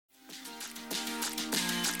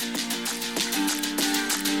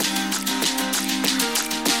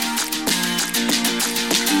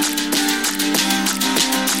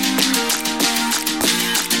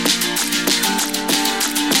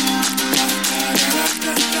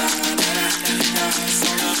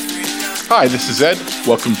Hi, this is Ed.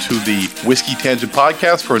 Welcome to the Whiskey Tangent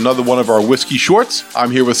Podcast for another one of our whiskey shorts. I'm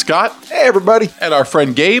here with Scott. Hey, everybody. And our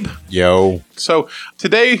friend Gabe. Yo. So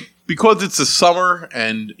today, because it's the summer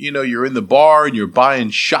and, you're in the bar and you're buying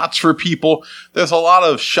shots for people, there's a lot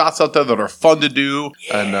of shots out there that are fun to do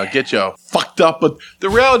and get you fucked up. But the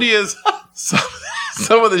reality is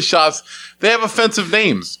some of the shots, they have offensive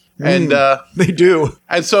names. And they do.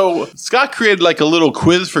 And so Scott created like a little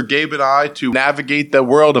quiz for Gabe and I to navigate the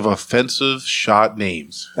world of offensive shot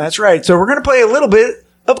names. That's right. So we're going to play a little bit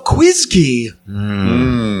of Quiz Key.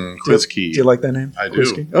 Quiz Key. Do you like that name? I do.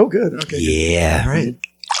 Quiz Key? Oh, good. Okay. Yeah. All right.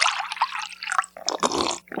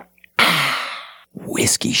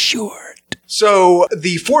 Whiskey short. So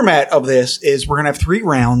the format of this is we're going to have 3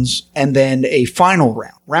 rounds and then a final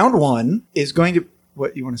round. Round 1 is going to...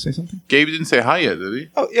 What, you want to say something? Gabe didn't say hi yet, did he?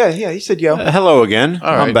 Oh, yeah, he said yo. Hello again.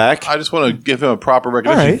 All right. I'm back. I just want to give him a proper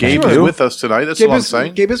recognition. All right, Gabe sure. is with us tonight. That's all I'm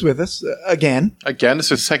saying. Gabe is with us again. Again, it's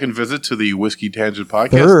his second visit to the Whiskey Tangent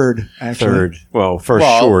Podcast. Third, actually. Well, first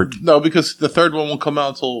Well, short. No, because the third one won't come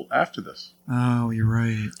out until after this. Oh, you're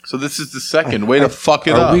right. So this is the second. Way to fuck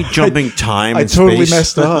it Are up. we jumping time I and totally space?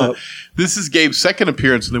 messed up. This is Gabe's second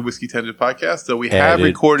appearance in the Whiskey Tangent Podcast, though we have Added.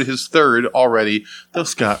 recorded his third already, though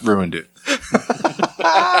Scott ruined it.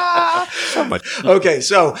 So much. Okay,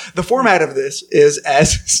 so the format of this is,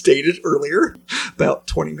 as stated earlier, about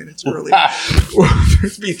 20 minutes earlier,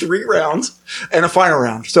 there's be 3 rounds and a final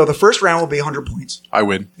round. So the first round will be 100 points. I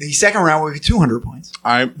win. The second round will be 200 points.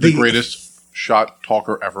 I'm the greatest shot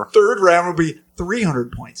talker ever. Third round will be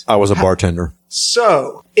 300 points. I was a bartender.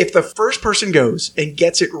 So if the first person goes and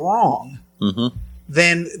gets it wrong,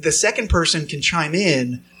 then the second person can chime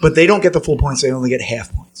in, but they don't get the full points. They only get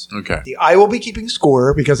half points. Okay. I will be keeping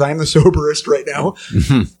score because I am the soberest right now.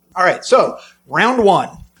 All right, so round 1.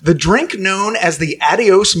 The drink known as the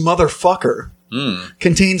Adios Motherfucker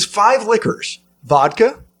contains 5 liquors: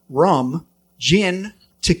 vodka, rum, gin,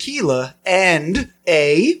 tequila, and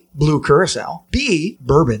A, blue curacao, B,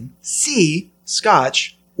 bourbon, C,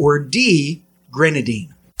 scotch, or D,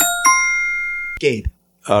 grenadine. Gabe.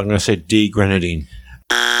 I'm going to say D, grenadine.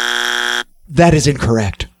 That is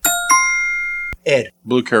incorrect. Ed.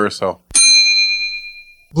 Blue carousel.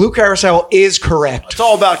 Blue carousel is correct. It's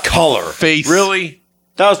all about color. Face. Really?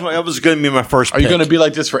 That was going to be my first Are you pick. going to be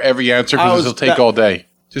like this for every answer? I Because was- it'll take that- all day.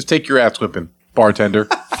 Just take your ass whipping, bartender.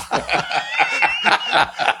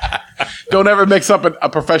 Don't ever mix up a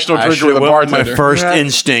professional I drinker should with a went with bartender. my first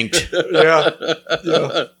instinct. Yeah.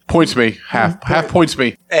 Points me. Half points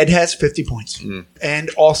me. Ed has 50 points. And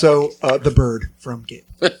also the bird from Gabe.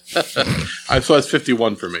 So that's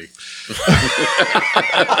 51 for me.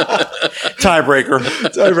 Tiebreaker.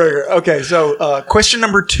 Tiebreaker. Okay, so question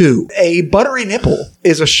number 2. A buttery nipple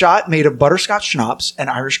is a shot made of butterscotch schnapps and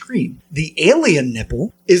Irish cream. The alien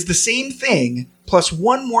nipple is the same thing plus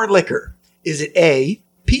 1 more liquor. Is it A,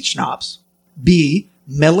 peach schnapps, B,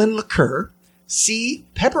 melon liqueur, C,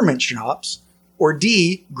 peppermint schnapps, or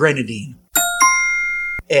D, grenadine?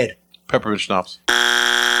 Ed. Peppermint schnapps.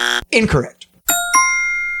 Incorrect.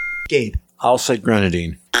 Gabe. I'll say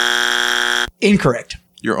grenadine. Incorrect.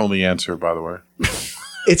 Your only answer, by the way.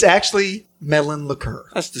 It's actually melon liqueur.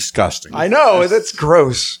 That's disgusting. I know, that's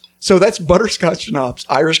gross. So that's butterscotch schnapps,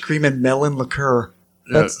 Irish cream, and melon liqueur.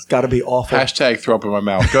 That's got to be awful. Hashtag throw up in my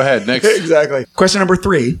mouth. Go ahead. Next. Exactly. Question number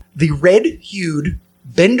 3. The red-hued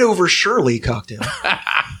Bend-Over Shirley cocktail.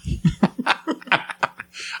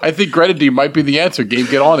 I think grenadine might be the answer. Gabe,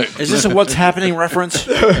 get on it. Is this a What's Happening reference?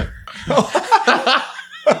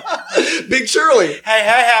 Big Shirley. Hey,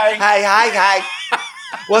 hey, hey. Hey.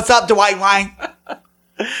 What's up, Dwight Wine?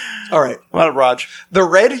 All right. What, Raj? The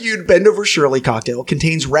red-hued Bend-Over Shirley cocktail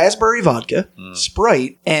contains raspberry vodka,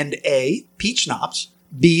 Sprite, and A, peach schnapps,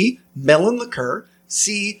 B, melon liqueur,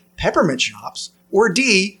 C, peppermint schnapps, or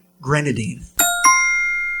D, grenadine.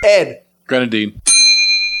 Ed. Grenadine.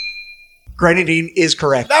 Grenadine is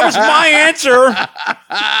correct. That was my answer.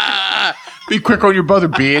 Be quick on your buzzer,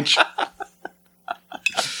 bitch.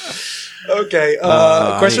 Okay.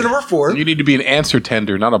 Question number 4. You need to be an answer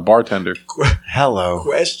tender, not a bartender. Hello.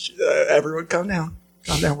 Question. Everyone, calm down.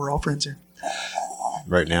 Calm down. We're all friends here.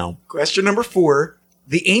 Right now. Question number 4.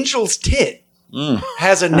 The angel's tit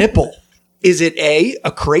has a nipple. Is it A,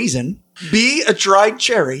 a craisin, B, a dried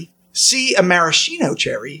cherry, C, a maraschino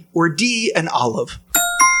cherry, or D, an olive?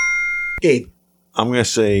 Gabe. I'm going to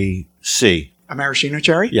say C. A maraschino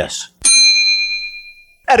cherry? Yes.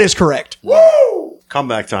 That is correct. Woo!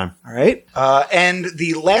 Comeback time. All right. And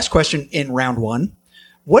the last question in round 1.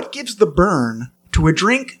 What gives the burn to a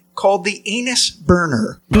drink called the anus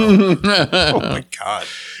burner? Oh, my God.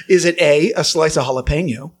 Is it A, a slice of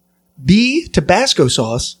jalapeno, B, Tabasco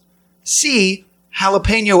sauce, C,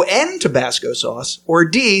 jalapeno and Tabasco sauce, or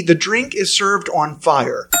D, the drink is served on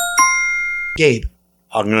fire? Gabe,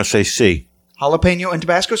 I'm going to say C. jalapeno and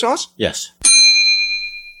Tabasco sauce? Yes.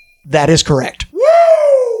 That is correct.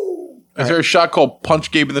 Is there a shot called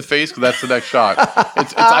Punch Gabe in the face? Because that's the next shot.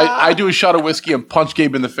 I do a shot of whiskey and punch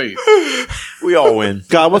Gabe in the face. We all win.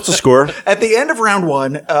 God, what's the score? At the end of round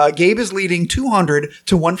one, Gabe is leading 200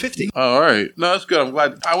 to 150. Oh, all right. No, that's good. I'm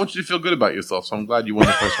glad. I want you to feel good about yourself, so I'm glad you won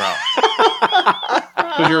the first round.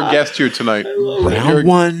 Because you're a guest here tonight. Round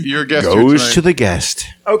one you're a guest here goes tonight. to the guest.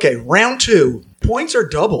 Okay, round two. Points are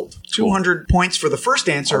doubled. 200 points for the first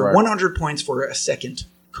answer, All right. 100 points for a second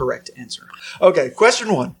correct answer. Okay,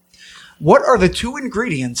 question one. What are the two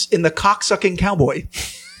ingredients in the cocksucking cowboy?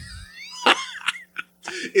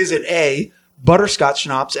 Is it A, butterscotch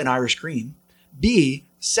schnapps and Irish cream? B,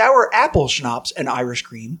 sour apple schnapps and Irish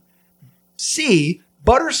cream? C,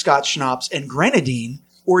 butterscotch schnapps and grenadine?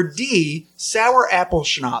 Or D, sour apple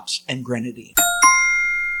schnapps and grenadine?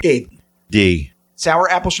 Gabe, D. sour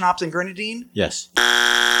apple schnapps and grenadine? Yes.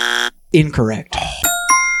 Incorrect.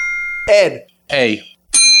 Ed, A.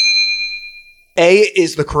 A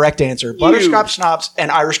is the correct answer. Butterscotch schnapps and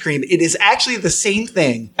Irish cream. It is actually the same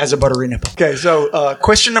thing as a buttery nipple. Okay, so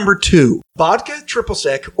question number two. Vodka, triple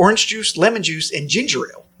sec, orange juice, lemon juice, and ginger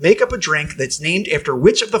ale make up a drink that's named after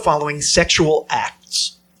which of the following sexual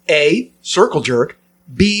acts? A, circle jerk,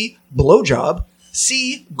 B, blowjob,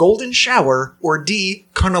 C, golden shower, or D,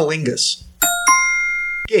 cunnilingus?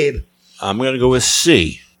 Gabe, I'm going to go with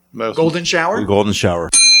C. golden shower? The golden shower.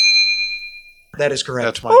 That is correct.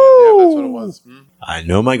 That's my guess. Yeah, that's what it was. I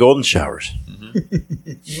know my golden showers. No,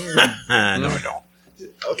 I don't.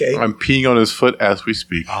 Okay. I'm peeing on his foot as we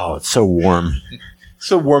speak. Oh, it's so warm.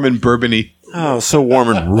 So warm and bourbony. Oh, so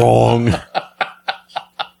warm and wrong.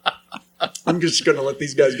 I'm just going to let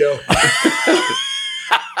these guys go.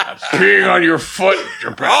 Peeing on your foot.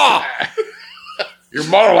 Your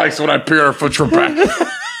mother likes when I pee on her foot.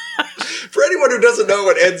 For anyone who doesn't know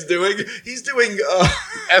what Ed's doing, he's doing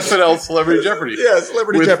SNL Celebrity Jeopardy.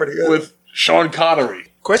 Celebrity Jeopardy. With Sean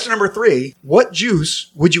Connery. Question number three. What juice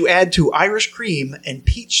would you add to Irish cream and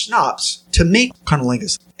peach schnapps to make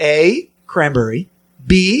cunnilingus? A, cranberry,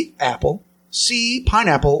 B, apple, C,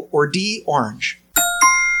 pineapple, or D, orange?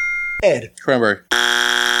 Ed, Cranberry.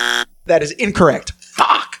 that is incorrect.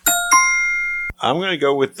 Fuck. I'm going to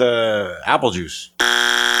go with apple juice.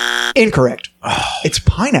 Incorrect. It's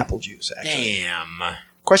pineapple juice, actually. Damn.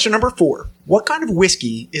 Question number four. What kind of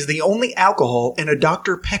whiskey is the only alcohol in a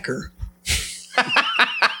Dr. Pecker?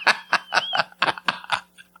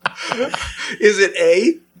 Is it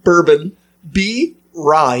A, bourbon, B,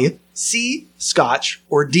 rye, C, scotch,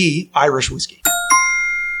 or D, Irish whiskey?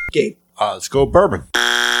 Gabe, Let's go bourbon.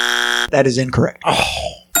 that is incorrect.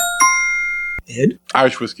 Ed,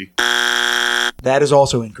 Irish whiskey. that is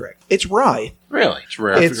also incorrect. It's rye. Really? It's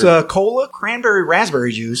rare. It's cola, cranberry,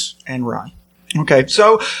 raspberry juice, and rye. Okay,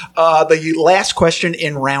 so the last question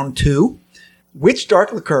in round two. Which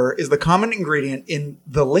dark liqueur is the common ingredient in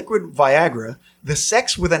the liquid Viagra, the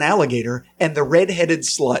sex with an alligator, and the red-headed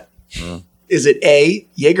slut? Is it A,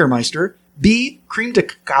 Jägermeister, B, cream de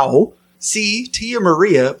cacao, C, Tia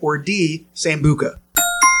Maria, or D, Sambuca?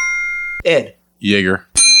 Ed, Jaeger.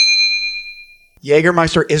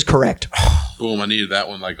 Jägermeister is correct. Boom, I needed that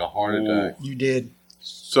one like a heart attack. You did.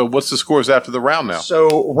 So what's the scores after the round now?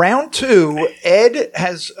 So round two, Ed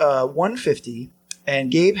has 150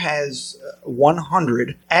 and Gabe has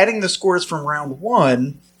 100. Adding the scores from round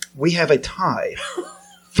one, we have a tie.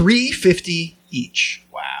 350 each.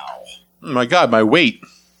 Wow. Oh my God, my weight.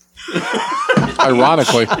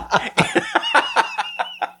 Ironically.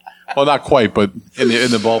 Well, not quite, but in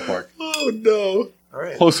the ballpark. Oh, no. All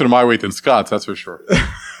right. Closer to my weight than Scott's, that's for sure.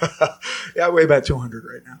 Yeah, I weigh about 200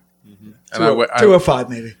 right now. And I weigh, 205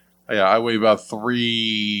 maybe. I weigh about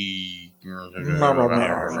 3.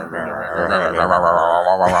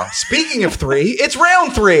 Speaking of three, it's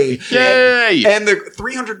round three. Yay! And the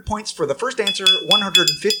 300 points for the first answer,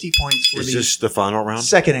 150 points for Is the this the final round?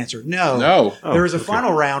 second answer. No. No. There is a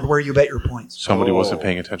final round where you bet your points. Somebody wasn't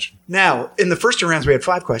paying attention. Now, in the first two rounds, we had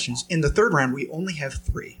 5 questions. In the third round, we only have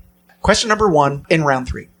 3. Question number 1 in round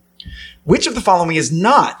 3. Which of the following is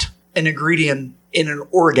not an ingredient in an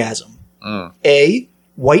orgasm? A,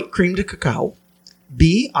 white cream de cacao.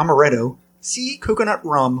 B, amaretto. C, coconut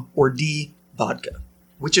rum. Or D, vodka.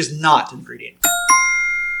 Which is not an ingredient?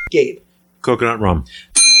 Gabe. Coconut rum.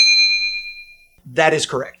 That is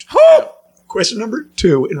correct. Question number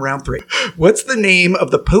 2 in round 3. What's the name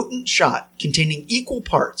of the potent shot containing equal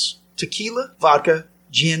parts tequila, vodka,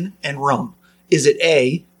 gin, and rum? Is it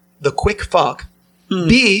A, the quick fuck,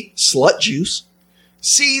 B, slut juice,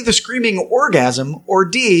 C, the screaming orgasm, or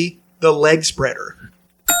D, the leg spreader?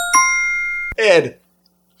 Ed,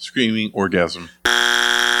 Screaming orgasm.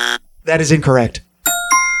 that is incorrect.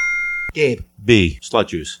 Gabe, B. Slut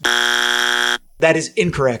juice. that is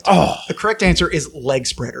incorrect. The correct answer is leg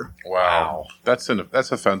spreader. Wow. That's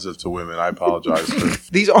offensive to women. I apologize.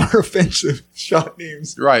 These are offensive shot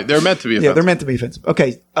names. Right. They're meant to be offensive. Yeah, they're meant to be offensive.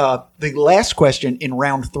 Okay, the last question in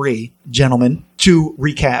round 3, gentlemen, to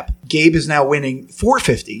recap, Gabe is now winning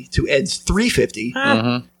 450 to Ed's 350.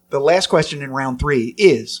 The last question in round 3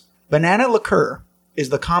 is, banana liqueur is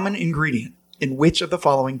the common ingredient in which of the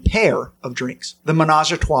following pair of drinks? The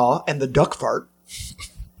Menage a Trois and the Duck Fart,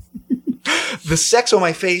 the Sex on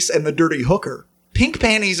My Face and the Dirty Hooker, Pink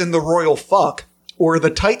Panties and the Royal Fuck, or the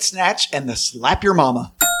Tight Snatch and the Slap Your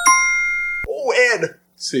Mama? Oh, Ed.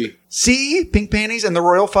 See. C, Pink Panties and the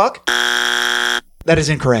Royal Fuck? That is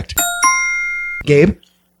incorrect. Gabe?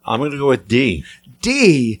 I'm going to go with D.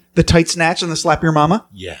 D, the Tight Snatch and the Slap Your Mama?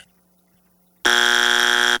 Yeah.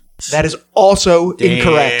 That is also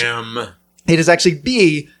incorrect. Damn. It is actually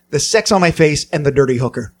B, the Sex on My Face and the Dirty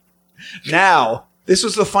Hooker. Now, this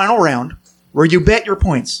was the final round where you bet your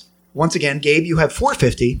points. Once again, Gabe, you have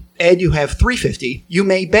 450. Ed, you have 350. You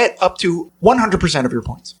may bet up to 100% of your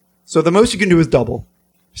points. So the most you can do is double.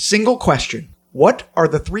 Single question. What are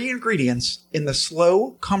the 3 ingredients in the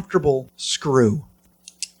slow, comfortable screw?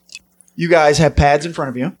 You guys have pads in front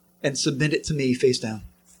of you and submit it to me face down.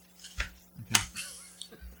 Okay.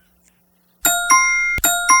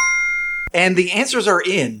 And the answers are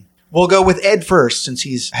in. We'll go with Ed first since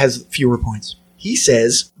he has fewer points. He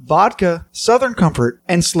says vodka, Southern Comfort,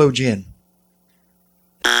 and slow gin.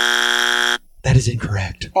 That is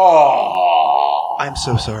incorrect. Oh. I'm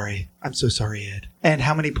so sorry. I'm so sorry, Ed. And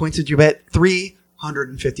how many points did you bet?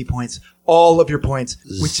 350 points. All of your points.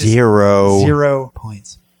 Which Zero. is 0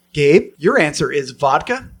 points. Gabe, your answer is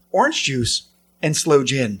vodka, orange juice, and slow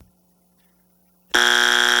gin.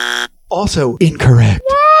 Also incorrect.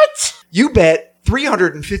 What? You bet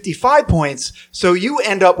 355 points, so you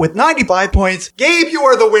end up with 95 points. Gabe, you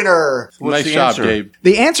are the winner. What's Nice the job, answer? Gabe.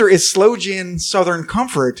 The answer is slow gin, Southern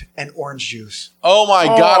Comfort, and orange juice. Oh my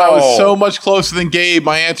God, I was Oh. so much closer than Gabe.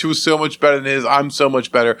 My answer was so much better than his. I'm so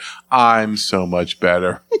much better. I'm so much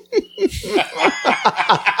better.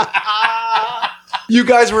 You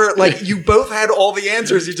guys were like, you both had all the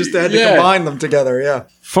answers. You just had to Yeah. combine them together. Yeah.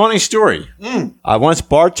 Funny story. I once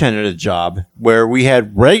bartended a job where we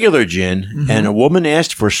had regular gin and a woman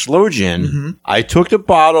asked for slow gin. I took the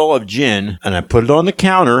bottle of gin and I put it on the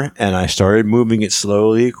counter and I started moving it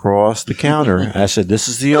slowly across the counter. I said, "This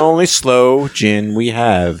is the only slow gin we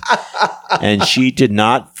have." And she did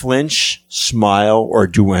not flinch, smile, or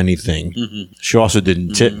do anything. She also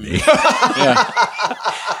didn't tip me.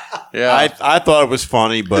 Yeah. I thought it was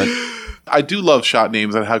funny, but I do love shot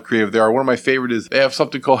names and how creative they are. One of my favorite is they have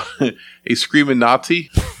something called a Screaming Nazi,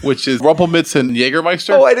 which is Rumpelmitz and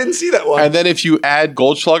Jägermeister. Oh, I didn't see that one. And then if you add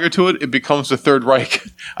Goldschlager to it, it becomes the Third Reich.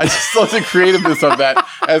 I just love the creativeness of that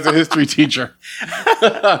as a history teacher.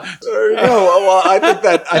 There you go. Well, I think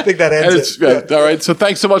that And ends it's, it. All right. So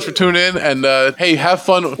thanks so much for tuning in. And hey, have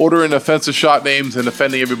fun ordering offensive shot names and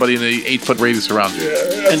offending everybody in the 8-foot radius around you.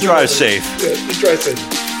 and drive safe. Yeah, just try to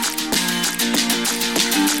say.